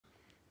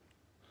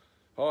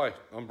Hi,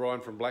 I'm Brian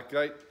from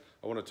Blackgate.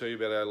 I want to tell you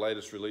about our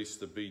latest release,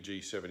 the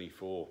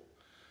BG074.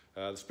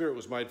 The spirit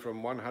was made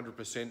from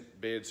 100%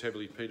 Baird's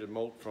heavily peated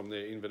malt from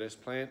their Inverness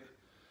plant.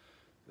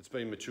 It's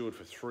been matured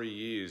for 3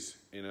 years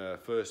in a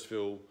first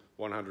fill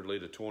 100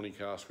 litre Tawny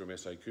Cask from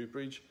SA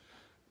Cooperage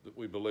that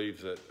we believe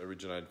that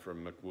originated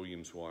from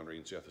McWilliams Winery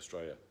in South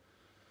Australia.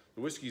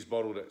 The whisky is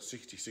bottled at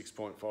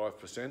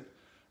 66.5%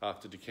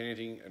 after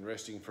decanting and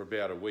resting for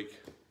about a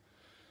week.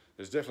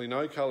 There's definitely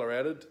no colour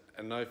added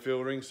and no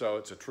filtering, so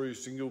it's a true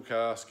single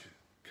cask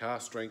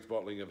strength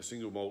bottling of a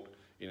single malt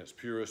in its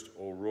purest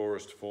or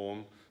rawest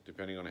form,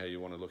 depending on how you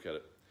want to look at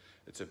it.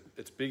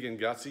 It's big and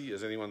gutsy,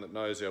 as anyone that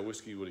knows our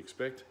whisky would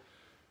expect.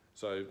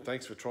 So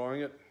thanks for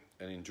trying it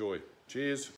and enjoy. Cheers.